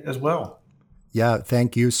today as well. Yeah,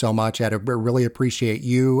 thank you so much, Ed. I really appreciate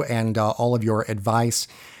you and all of your advice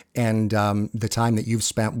and the time that you've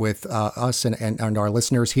spent with us and our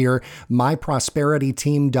listeners here.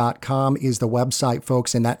 MyProsperityTeam.com is the website,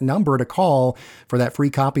 folks, and that number to call for that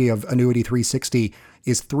free copy of Annuity 360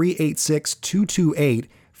 is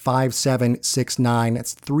 386-228-5769.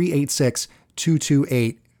 That's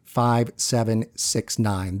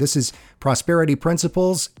 386-228-5769. This is Prosperity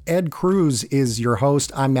Principles. Ed Cruz is your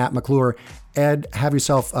host. I'm Matt McClure. Ed, have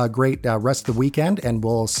yourself a great rest of the weekend, and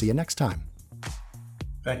we'll see you next time.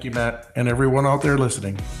 Thank you, Matt, and everyone out there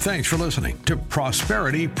listening. Thanks for listening to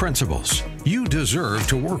Prosperity Principles. You deserve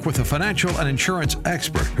to work with a financial and insurance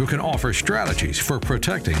expert who can offer strategies for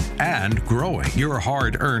protecting and growing your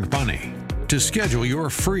hard-earned money. To schedule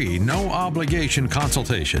your free, no-obligation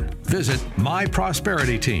consultation, visit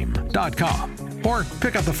myprosperityteam.com or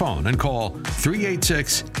pick up the phone and call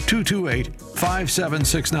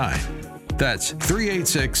 386-228-5769. That's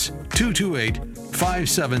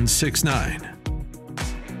 386-228-5769.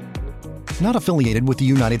 Not affiliated with the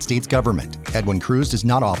United States government. Edwin Cruz does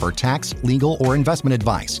not offer tax, legal, or investment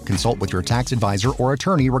advice. Consult with your tax advisor or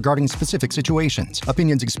attorney regarding specific situations.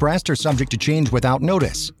 Opinions expressed are subject to change without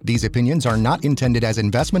notice. These opinions are not intended as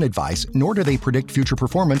investment advice, nor do they predict future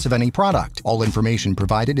performance of any product. All information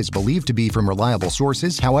provided is believed to be from reliable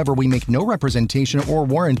sources. However, we make no representation or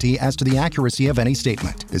warranty as to the accuracy of any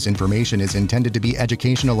statement. This information is intended to be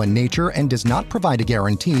educational in nature and does not provide a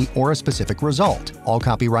guarantee or a specific result. All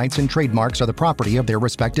copyrights and trademarks are the property of their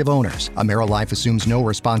respective owners. AmeriLife assumes no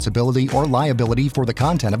responsibility or liability for the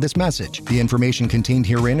content of this message. The information contained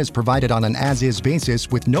herein is provided on an as-is basis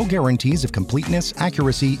with no guarantees of completeness,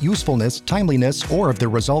 accuracy, usefulness, timeliness, or of the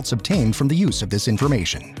results obtained from the use of this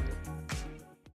information.